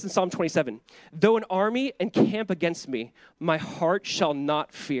 It says this in Psalm 27. Though an army encamp against me, my heart shall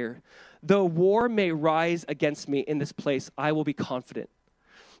not fear. Though war may rise against me in this place, I will be confident.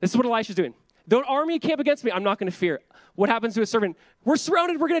 This is what Elisha's doing. Though an army encamp against me, I'm not going to fear. What happens to a servant? We're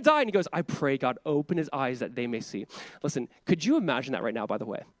surrounded, we're going to die. And he goes, I pray God open his eyes that they may see. Listen, could you imagine that right now, by the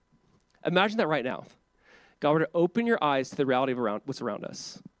way? Imagine that right now. God were to open your eyes to the reality of what's around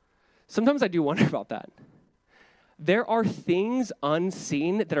us. Sometimes I do wonder about that. There are things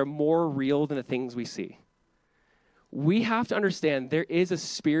unseen that are more real than the things we see. We have to understand there is a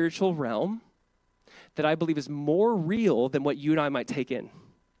spiritual realm that I believe is more real than what you and I might take in.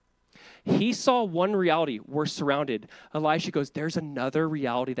 He saw one reality, we're surrounded. Elisha goes, there's another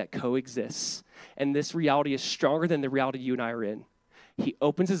reality that coexists, and this reality is stronger than the reality you and I are in. He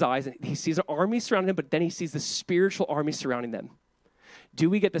opens his eyes, and he sees an army surrounding him, but then he sees the spiritual army surrounding them. Do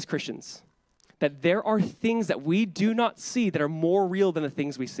we get this, Christians? That there are things that we do not see that are more real than the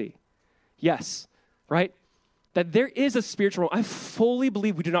things we see. Yes, right? That there is a spiritual realm. I fully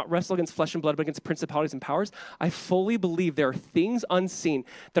believe we do not wrestle against flesh and blood, but against principalities and powers. I fully believe there are things unseen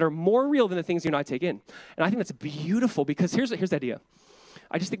that are more real than the things you and I take in. And I think that's beautiful because here's the idea.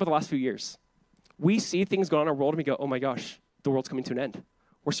 I just think about the last few years. We see things going on in our world and we go, oh my gosh, the world's coming to an end.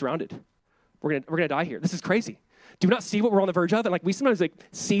 We're surrounded. We're gonna die here. This is crazy. Do we not see what we're on the verge of? And we sometimes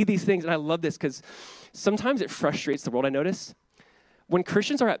see these things, and I love this because sometimes it frustrates the world, I notice. When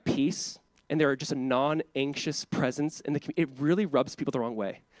Christians are at peace and they're just a non-anxious presence in the community, it really rubs people the wrong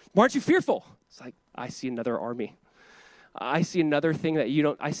way. Why aren't you fearful? It's like, I see another army. I see another thing that you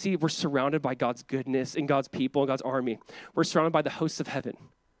don't. I see we're surrounded by God's goodness and God's people and God's army. We're surrounded by the hosts of heaven.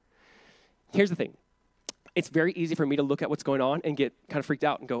 Here's the thing. It's very easy for me to look at what's going on and get kind of freaked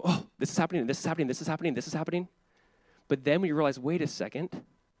out and go, oh, this is happening, this is happening, this is happening, this is happening. But then when you realize, wait a second,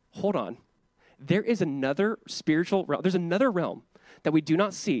 hold on. There is another spiritual realm. There's another realm that we do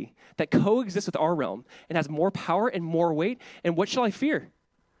not see that coexists with our realm and has more power and more weight. And what shall I fear?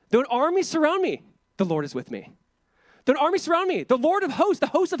 Though an army surround me, the Lord is with me. Though an army surround me, the Lord of hosts, the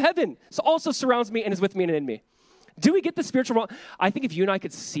host of heaven, also surrounds me and is with me and in me. Do we get the spiritual realm? I think if you and I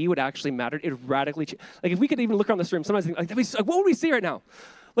could see what actually mattered, it would radically change. If we could even look around this room, sometimes I think, what would we see right now?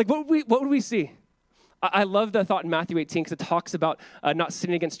 What would we see? I love the thought in Matthew 18 because it talks about not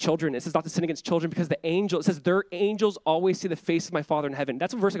sinning against children. It says not to sin against children because it says their angels always see the face of my Father in heaven.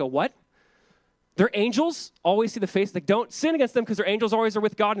 That's a verse I go, what? Their angels always see the face. Don't sin against them because their angels always are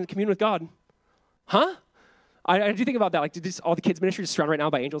with God and commune with God. Huh? I do think about that. All the kids' ministry is surrounded right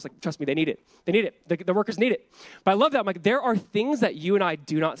now by angels. Trust me, they need it. They need it. The workers need it. But I love that. There are things that you and I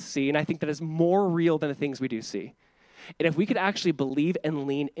do not see, and I think that is more real than the things we do see. And if we could actually believe and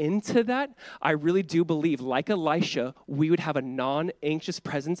lean into that, I really do believe, like Elisha, we would have a non-anxious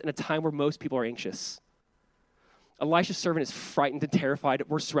presence in a time where most people are anxious. Elisha's servant is frightened and terrified.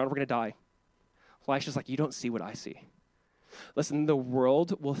 We're surrounded. We're going to die. Elisha's like, you don't see what I see. Listen, the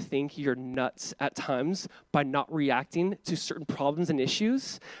world will think you're nuts at times by not reacting to certain problems and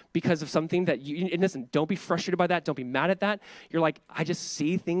issues because of something that and listen, don't be frustrated by that. Don't be mad at that. You're like, I just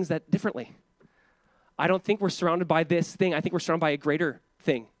see things that differently. I don't think we're surrounded by this thing. I think we're surrounded by a greater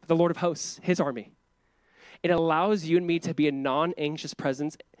thing, the Lord of hosts, his army. It allows you and me to be a non-anxious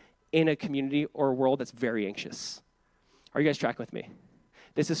presence in a community or a world that's very anxious. Are you guys tracking with me?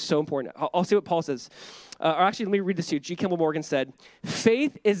 This is so important. I'll see what Paul says. Or actually, let me read this to you. G. Campbell Morgan said,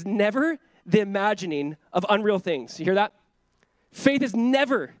 faith is never the imagining of unreal things. You hear that? Faith is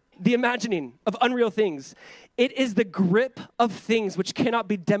never the imagining of unreal things. It is the grip of things which cannot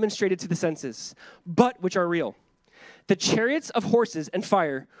be demonstrated to the senses, but which are real. The chariots of horses and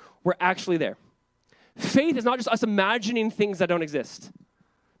fire were actually there. Faith is not just us imagining things that don't exist.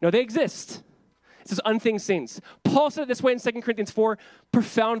 No, they exist. It says unthings things. Paul said it this way in 2 Corinthians 4.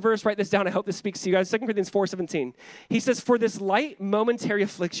 Profound verse. Write this down. I hope this speaks to you guys. 2 Corinthians 4:17. He says, for this light momentary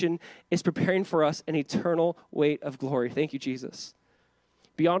affliction is preparing for us an eternal weight of glory. Thank you, Jesus.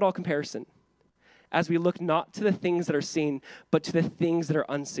 Beyond all comparison, as we look not to the things that are seen, but to the things that are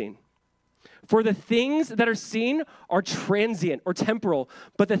unseen. For the things that are seen are transient or temporal,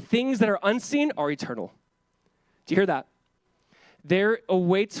 but the things that are unseen are eternal. Do you hear that? There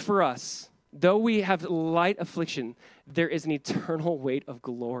awaits for us, though we have light affliction, there is an eternal weight of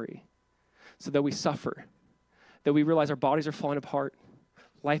glory. So that we suffer, that we realize our bodies are falling apart,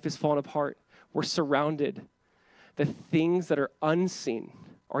 life is falling apart, we're surrounded. The things that are unseen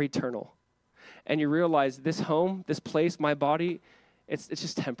are eternal. And you realize this home, this place, my body, it's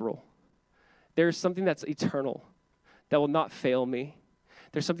just temporal. There's something that's eternal that will not fail me.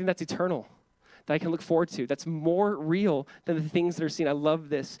 There's something that's eternal that I can look forward to, that's more real than the things that are seen. I love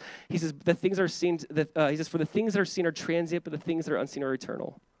this. He says, the things that are seen, he says, for the things that are seen are transient, but the things that are unseen are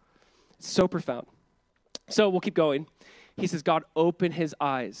eternal. It's so profound. So we'll keep going. He says, God, open his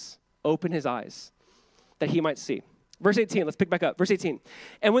eyes, that he might see. Verse 18, let's pick back up. Verse 18.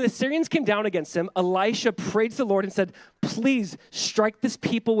 And when the Syrians came down against him, Elisha prayed to the Lord and said, please strike this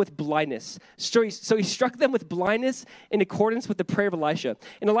people with blindness. So he struck them with blindness in accordance with the prayer of Elisha.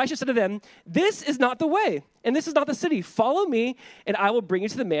 And Elisha said to them, this is not the way, and this is not the city. Follow me, and I will bring you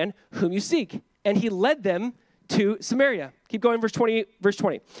to the man whom you seek. And he led them to Samaria. Keep going, verse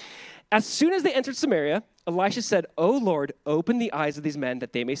 20. As soon as they entered Samaria, Elisha said, O Lord, open the eyes of these men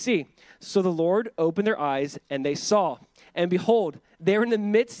that they may see. So the Lord opened their eyes, and they saw. And behold, they were in the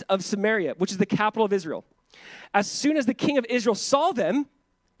midst of Samaria, which is the capital of Israel. As soon as the king of Israel saw them,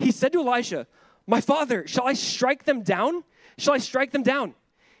 he said to Elisha, my father, shall I strike them down? Shall I strike them down?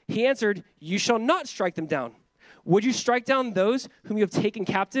 He answered, you shall not strike them down. Would you strike down those whom you have taken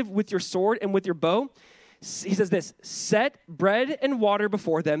captive with your sword and with your bow? He says this, set bread and water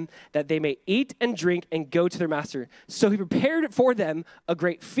before them that they may eat and drink and go to their master. So he prepared for them a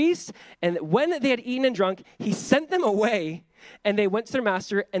great feast. And when they had eaten and drunk, he sent them away and they went to their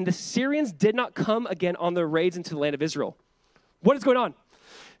master. And the Syrians did not come again on their raids into the land of Israel. What is going on?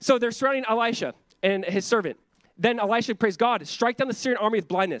 So they're surrounding Elisha and his servant. Then Elisha prays God, strike down the Syrian army with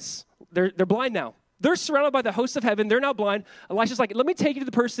blindness. They're blind now. They're surrounded by the hosts of heaven. They're now blind. Elisha's like, let me take you to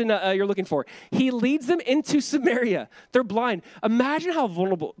the person you're looking for. He leads them into Samaria. They're blind. Imagine how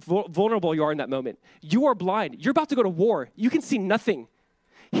vulnerable you are in that moment. You are blind. You're about to go to war. You can see nothing.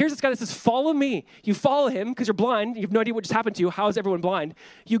 Here's this guy that says, follow me. You follow him because you're blind. You have no idea what just happened to you. How is everyone blind?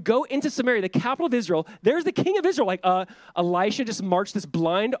 You go into Samaria, the capital of Israel. There's the king of Israel. Like, Elisha just marched this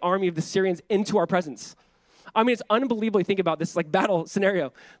blind army of the Syrians into our presence. I mean, it's unbelievable to think about this like battle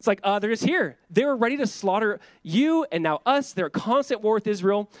scenario. It's like, they're just here. They were ready to slaughter you and now us. They're at constant war with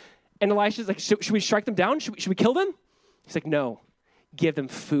Israel. And Elisha's like, should we strike them down? Should we kill them? He's like, no. Give them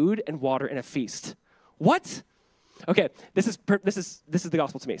food and water and a feast. What? Okay, this is the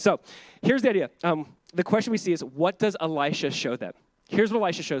gospel to me. So here's the idea. The question we see is, what does Elisha show them? Here's what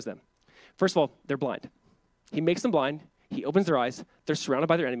Elisha shows them. First of all, they're blind. He makes them blind. He opens their eyes. They're surrounded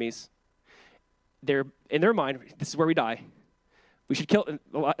by their enemies. They're in their mind, this is where we die. We should kill,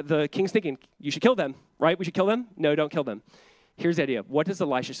 the king's thinking, you should kill them, right? We should kill them? No, don't kill them. Here's the idea. What does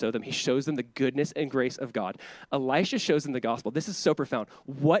Elisha show them? He shows them the goodness and grace of God. Elisha shows them the gospel. This is so profound.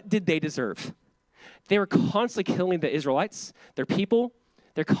 What did they deserve? They were constantly killing the Israelites, their people.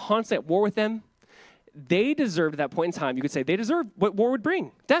 They're constantly at war with them. They deserved at that point in time, you could say, they deserved what war would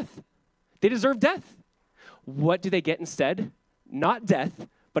bring, death. They deserve death. What do they get instead? Not death,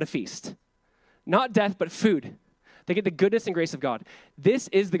 but a feast. Not death, but food. They get the goodness and grace of God. This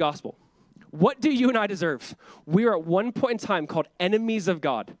is the gospel. What do you and I deserve? We are at one point in time called enemies of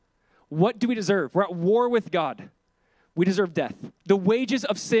God. What do we deserve? We're at war with God. We deserve death. The wages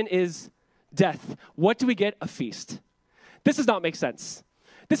of sin is death. What do we get? A feast. This does not make sense.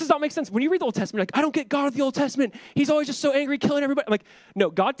 This does not make sense. When you read the Old Testament, you're like, I don't get God of the Old Testament. He's always just so angry, killing everybody. I'm like, no,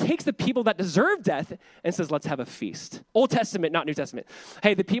 God takes the people that deserve death and says, let's have a feast. Old Testament, not New Testament.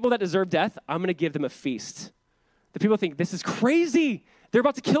 Hey, the people that deserve death, I'm going to give them a feast. The people think, this is crazy. They're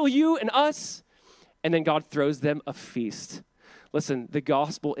about to kill you and us. And then God throws them a feast. Listen, the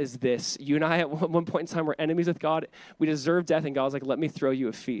gospel is this. You and I, at one point in time, were enemies with God. We deserve death, and God's like, let me throw you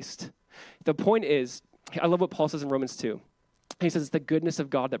a feast. The point is, I love what Paul says in Romans 2. He says, it's the goodness of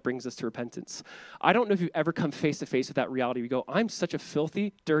God that brings us to repentance. I don't know if you've ever come face to face with that reality. You go, I'm such a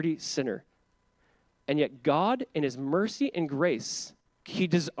filthy, dirty sinner. And yet God, in his mercy and grace,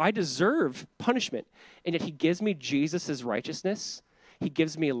 I deserve punishment. And yet he gives me Jesus' righteousness. He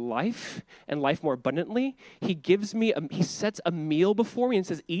gives me life and life more abundantly. He sets a meal before me and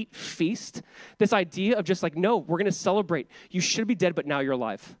says, eat, feast. This idea of just like, no, we're going to celebrate. You should be dead, but now you're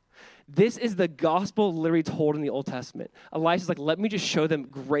alive. This is the gospel literally told in the Old Testament. Elisha's like, let me just show them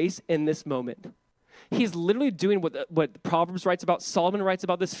grace in this moment. He's literally doing what Proverbs writes about. Solomon writes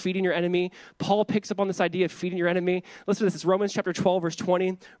about this, feeding your enemy. Paul picks up on this idea of feeding your enemy. Listen to this. It's Romans chapter 12, verse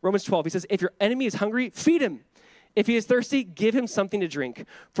 20. Romans 12, he says, if your enemy is hungry, feed him. If he is thirsty, give him something to drink.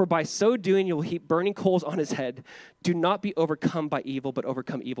 For by so doing, you will heap burning coals on his head. Do not be overcome by evil, but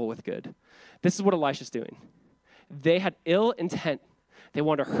overcome evil with good. This is what Elisha's doing. They had ill intent. They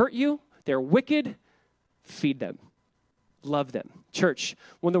want to hurt you. They're wicked. Feed them. Love them. Church,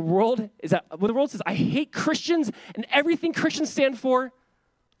 when the world says, I hate Christians and everything Christians stand for,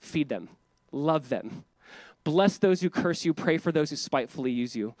 feed them. Love them. Bless those who curse you. Pray for those who spitefully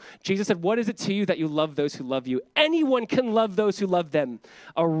use you. Jesus said, what is it to you that you love those who love you? Anyone can love those who love them.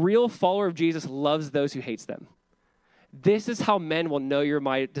 A real follower of Jesus loves those who hates them. This is how men will know you're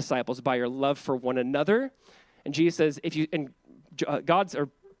my disciples, by your love for one another. And Jesus says,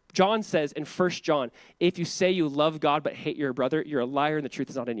 John says in 1 John, if you say you love God but hate your brother, you're a liar and the truth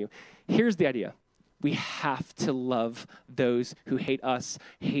is not in you. Here's the idea. We have to love those who hate us,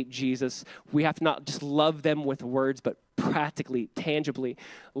 hate Jesus. We have to not just love them with words, but practically, tangibly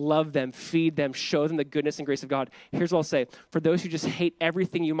love them, feed them, show them the goodness and grace of God. Here's what I'll say. For those who just hate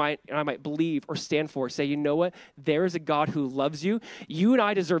everything I might believe or stand for, say, you know what? There is a God who loves you. You and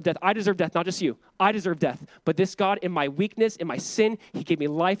I deserve death. I deserve death, not just you. I deserve death. But this God, in my weakness, in my sin, he gave me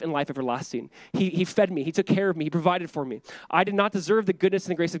life and life everlasting. He fed me. He took care of me. He provided for me. I did not deserve the goodness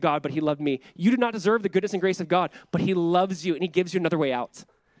and the grace of God, but he loved me. You do not deserve the goodness and grace of God, but he loves you and he gives you another way out.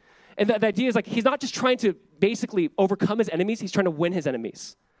 And the idea is like, he's not just trying to basically overcome his enemies, he's trying to win his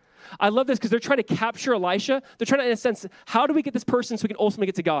enemies. I love this because they're trying to capture Elisha. They're trying to, in a sense, how do we get this person so we can ultimately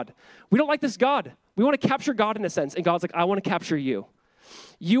get to God? We don't like this God. We want to capture God in a sense. And God's like, I want to capture you.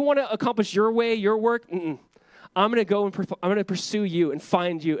 You want to accomplish your way, your work? I'm going to go and I'm going to pursue you and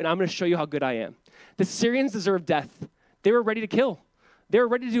find you, and I'm going to show you how good I am. The Syrians deserve death. They were ready to kill. They were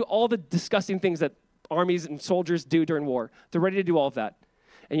ready to do all the disgusting things that armies and soldiers do during war. They're ready to do all of that.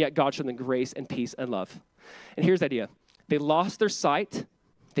 And yet God showed them grace and peace and love. And here's the idea. They lost their sight.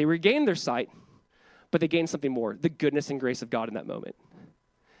 They regained their sight, but they gained something more, the goodness and grace of God in that moment.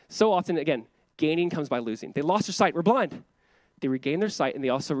 So often, again, gaining comes by losing. They lost their sight. We're blind. They regained their sight, and they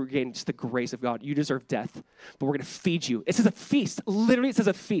also regained just the grace of God. You deserve death, but we're going to feed you. It says a feast. Literally, it says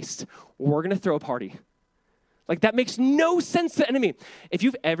a feast. We're going to throw a party. Like, that makes no sense to the enemy. If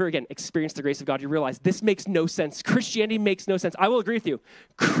you've ever, again, experienced the grace of God, you realize this makes no sense. Christianity makes no sense. I will agree with you.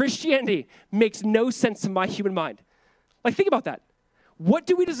 Christianity makes no sense to my human mind. Like, think about that. What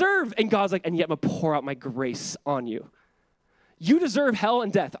do we deserve? And God's like, and yet I'm going to pour out my grace on you. You deserve hell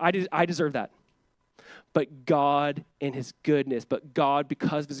and death. I deserve that. But God in his goodness, but God,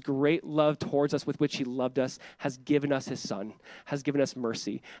 because of his great love towards us with which he loved us, has given us his son, has given us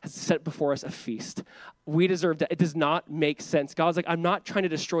mercy, has set before us a feast. We deserve that. It does not make sense. God's like, I'm not trying to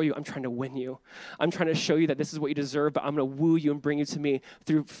destroy you. I'm trying to win you. I'm trying to show you that this is what you deserve, but I'm going to woo you and bring you to me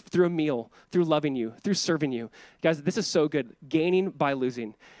through a meal, through loving you, through serving you. Guys, this is so good. Gaining by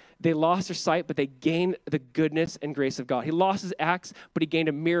losing. They lost their sight, but they gained the goodness and grace of God. He lost his axe, but he gained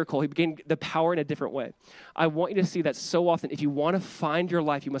a miracle. He gained the power in a different way. I want you to see that so often. If you want to find your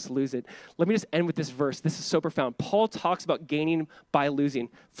life, you must lose it. Let me just end with this verse. This is so profound. Paul talks about gaining by losing.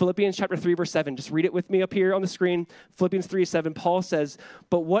 Philippians chapter 3, verse 7. Just read it with me up here on the screen. Philippians 3, 7. Paul says,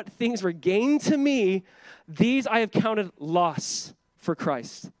 but what things were gained to me, these I have counted loss for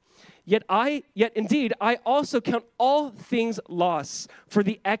Christ. Yet indeed, I also count all things loss for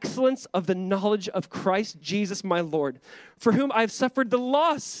the excellence of the knowledge of Christ Jesus my Lord, for whom I have suffered the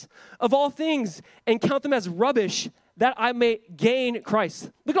loss of all things and count them as rubbish that I may gain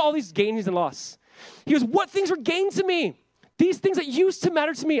Christ. Look at all these gains and loss. He goes, what things were gained to me? These things that used to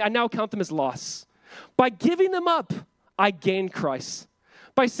matter to me, I now count them as loss. By giving them up, I gained Christ.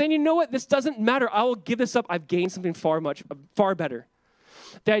 By saying, you know what, this doesn't matter. I will give this up. I've gained something far better.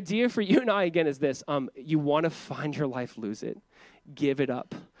 The idea for you and I, again, is this. You want to find your life, lose it. Give it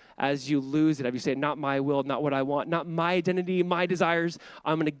up. As you lose it, if you say, not my will, not what I want, not my identity, my desires,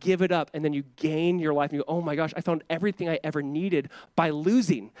 I'm going to give it up. And then you gain your life. And you go, oh my gosh, I found everything I ever needed by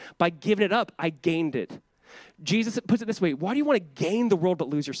losing. By giving it up, I gained it. Jesus puts it this way. Why do you want to gain the world but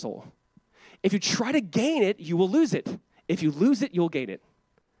lose your soul? If you try to gain it, you will lose it. If you lose it, you'll gain it.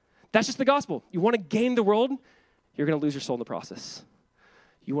 That's just the gospel. You want to gain the world, you're going to lose your soul in the process.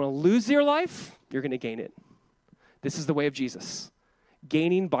 You want to lose your life, you're going to gain it. This is the way of Jesus.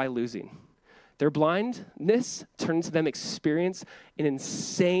 Gaining by losing. Their blindness turns to them experience an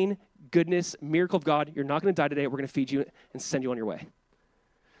insane goodness, miracle of God. You're not going to die today. We're going to feed you and send you on your way.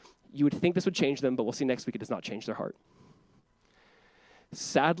 You would think this would change them, but we'll see next week it does not change their heart.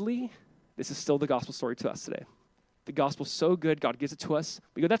 Sadly, this is still the gospel story to us today. The gospel's so good, God gives it to us.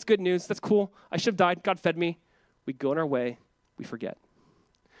 We go, that's good news. That's cool. I should have died. God fed me. We go on our way. We forget.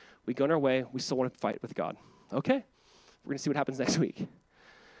 We go on our way, we still want to fight with God. Okay, we're going to see what happens next week.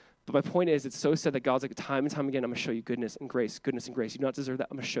 But my point is, it's so sad that God's like, time and time again, I'm going to show you goodness and grace, goodness and grace. You do not deserve that.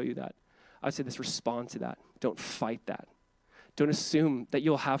 I'm going to show you that. I would say this, respond to that. Don't fight that. Don't assume that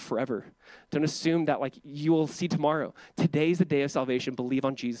you'll have forever. Don't assume that like you will see tomorrow. Today's the day of salvation. Believe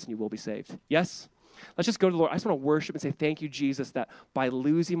on Jesus and you will be saved. Yes? Let's just go to the Lord. I just want to worship and say, thank you, Jesus, that by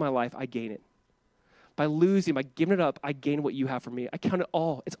losing my life, I gain it. By losing, by giving it up, I gain what you have for me. I count it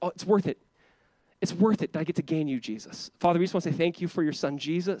all. It's worth it. it's worth it that I get to gain you, Jesus. Father, we just want to say thank you for your son,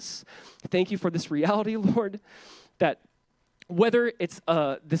 Jesus. Thank you for this reality, Lord, that whether it's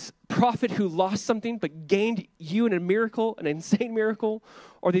this prophet who lost something but gained you in a miracle, an insane miracle,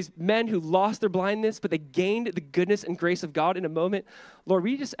 or these men who lost their blindness but they gained the goodness and grace of God in a moment, Lord,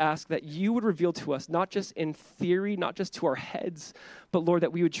 we just ask that you would reveal to us, not just in theory, not just to our heads, but Lord,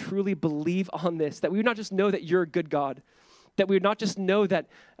 that we would truly believe on this, that we would not just know that you're a good God, that we would not just know that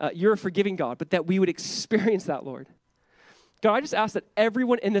you're a forgiving God, but that we would experience that, Lord. God, I just ask that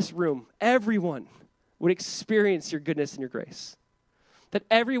everyone in this room, everyone, would experience your goodness and your grace. That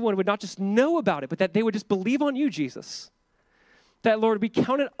everyone would not just know about it, but that they would just believe on you, Jesus. That, Lord, we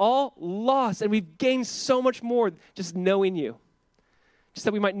count it all loss, and we've gained so much more just knowing you. Just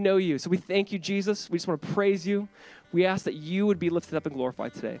that we might know you. So we thank you, Jesus. We just want to praise you. We ask that you would be lifted up and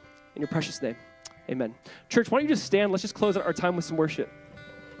glorified today. In your precious name, amen. Church, why don't you just stand? Let's just close out our time with some worship.